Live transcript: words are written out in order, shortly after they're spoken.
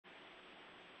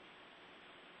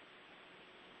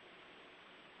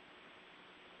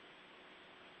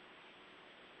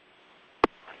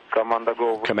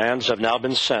Commands have now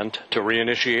been sent to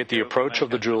reinitiate the approach of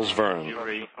the Jules Verne.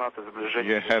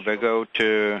 You have a go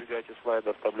to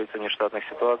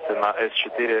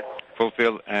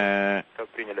fulfill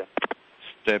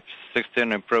step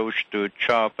 16 approach to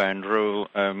chop and roll,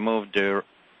 move the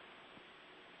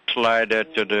slider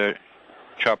to the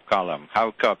chop column.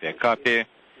 How copy? Copy.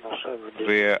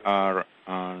 We are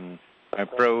on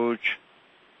approach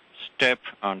step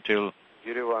until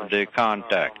the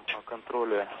contact.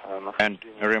 And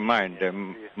remind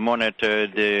them, monitor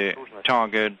the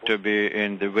target to be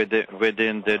in the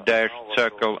within the dashed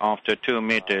circle after 2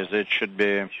 meters. It should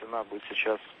be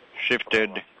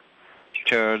shifted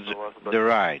towards the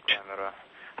right.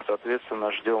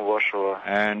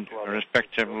 And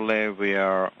respectively, we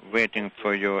are waiting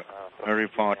for your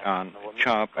report on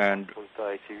chop, and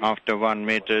after 1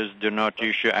 meters, do not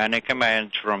issue any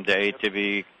commands from the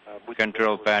ATV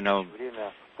control panel,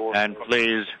 and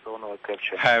please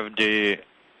have the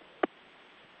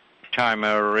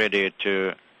timer ready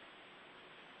to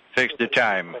fix the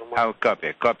time. How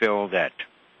copy? Copy all that.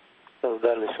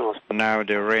 Now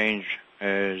the range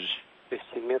is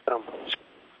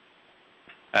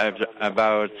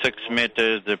about 6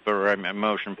 meters. The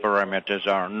motion parameters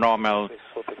are normal,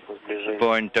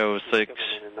 0.06.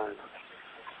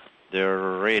 The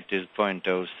rate is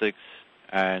 0.06,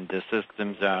 and the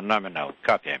systems are nominal.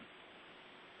 Copy.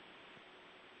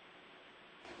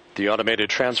 The automated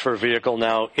transfer vehicle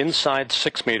now inside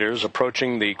 6 meters,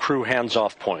 approaching the crew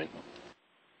hands-off point.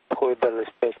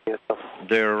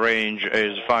 The range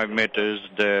is 5 meters.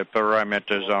 The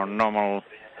parameters are normal.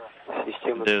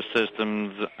 The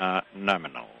systems are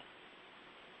nominal.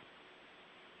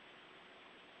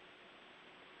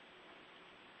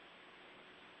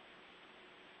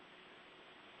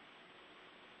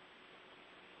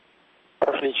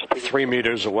 Three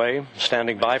meters away,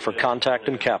 standing by for contact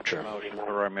and capture.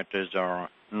 Parameters are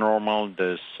normal.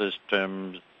 The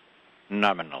systems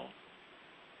nominal.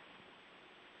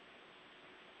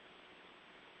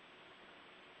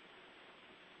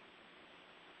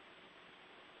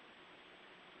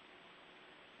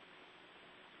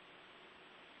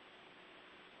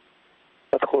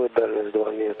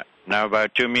 Now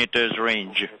about 2 meters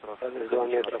range.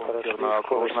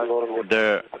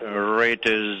 The rate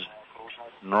is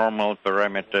normal,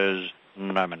 parameters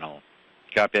nominal.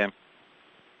 Copy.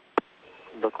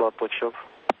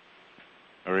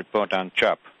 Report on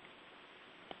chop.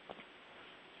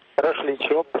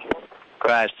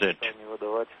 Pass it.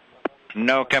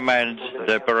 No commands.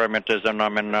 The parameters are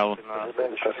nominal.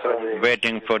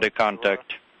 Waiting for the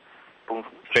contact.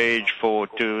 Page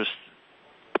 42.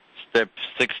 Step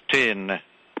 16,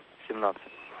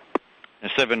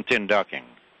 17 docking.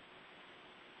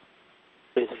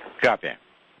 Copy.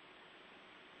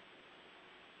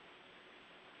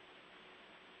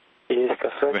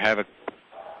 We have a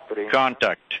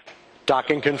contact.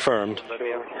 Docking confirmed.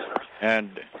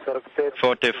 And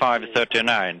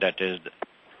 45:39, that is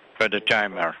for the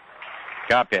timer.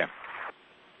 Copy.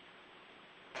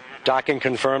 Docking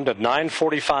confirmed at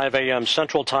 9:45 a.m.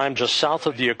 Central Time, just south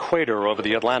of the equator over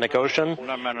the Atlantic Ocean.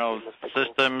 Nominal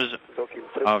systems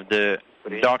of the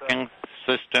docking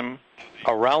system.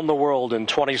 Around the world in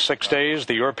 26 days,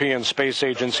 the European Space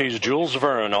Agency's Jules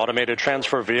Verne automated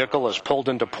transfer vehicle has pulled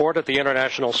into port at the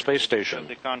International Space Station.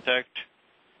 The contact,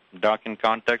 docking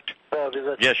contact.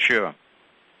 Yes, sure.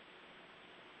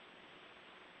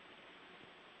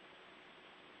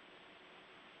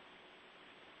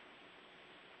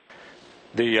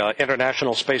 The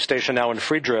International Space Station now in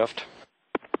free drift.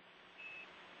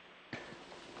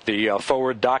 The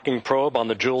forward docking probe on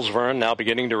the Jules Verne now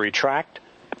beginning to retract.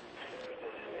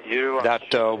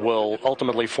 That will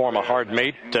ultimately form a hard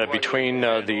mate between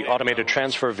the automated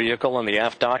transfer vehicle and the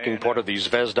aft docking port of the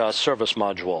Zvezda service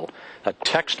module. A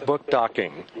textbook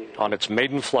docking on its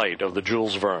maiden flight of the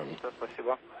Jules Verne.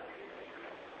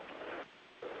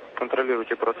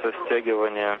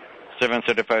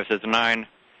 73569.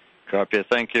 Copy,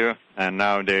 thank you. And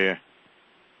now the...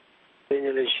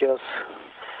 Приняли сейчас.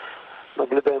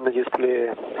 Наблюдаем на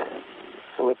дисплее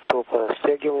лэптопа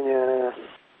стягивание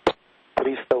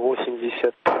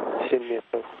 387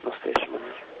 метров в настоящий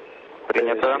момент.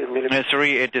 Принято.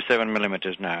 387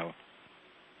 millimeters now.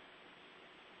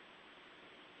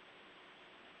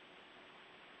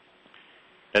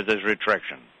 That is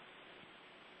retraction.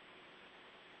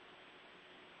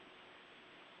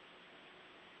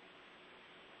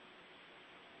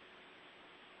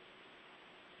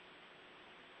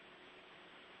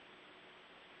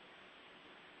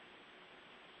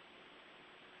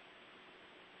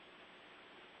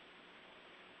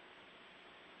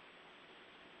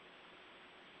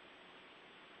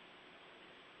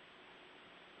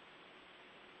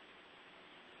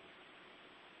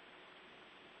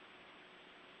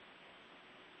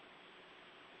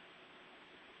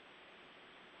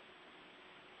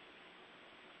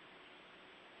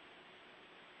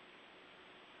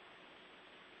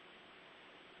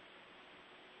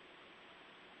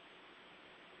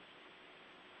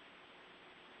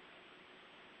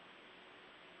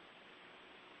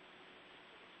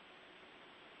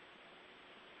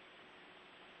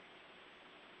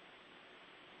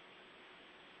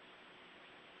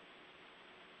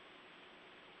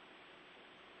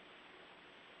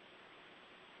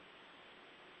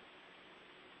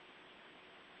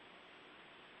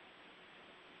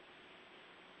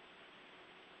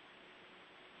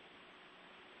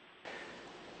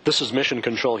 This is Mission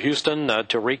Control Houston.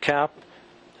 To recap,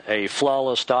 a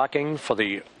flawless docking for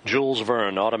the Jules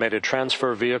Verne automated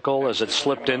transfer vehicle as it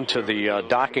slipped into the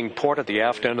docking port at the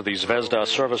aft end of the Zvezda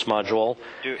service module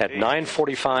at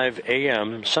 9:45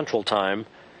 a.m. Central Time,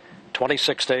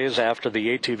 26 days after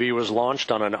the ATV was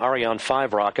launched on an Ariane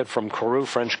 5 rocket from Kourou,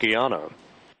 French Guiana.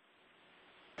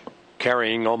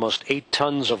 Carrying almost 8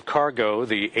 tons of cargo,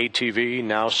 the ATV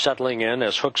now settling in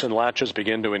as hooks and latches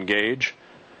begin to engage.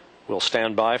 We'll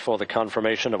stand by for the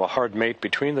confirmation of a hard mate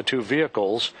between the two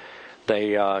vehicles.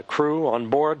 The crew on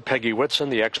board, Peggy Whitson,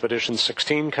 the Expedition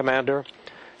 16 commander,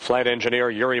 flight engineer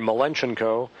Yuri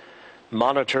Malenchenko,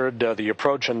 monitored the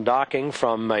approach and docking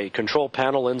from a control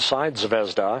panel inside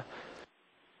Zvezda.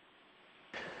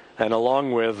 And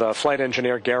along with flight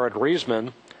engineer Garrett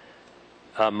Reisman,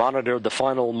 monitored the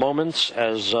final moments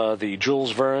as the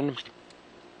Jules Verne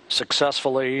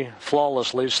successfully,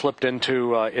 flawlessly slipped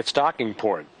into its docking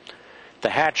port. The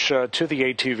hatch to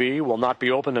the ATV will not be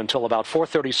open until about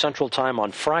 4:30 Central Time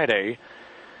on Friday,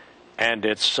 and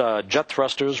its jet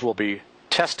thrusters will be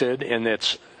tested in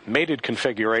its mated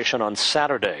configuration on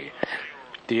Saturday.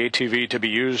 The ATV to be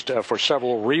used for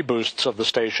several reboosts of the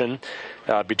station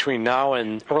between now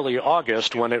and early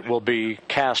August, when it will be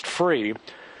cast free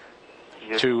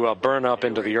to burn up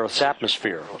into the Earth's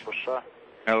atmosphere.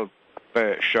 LP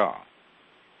Shaw.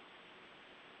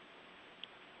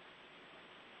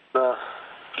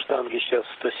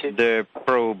 The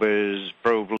probe is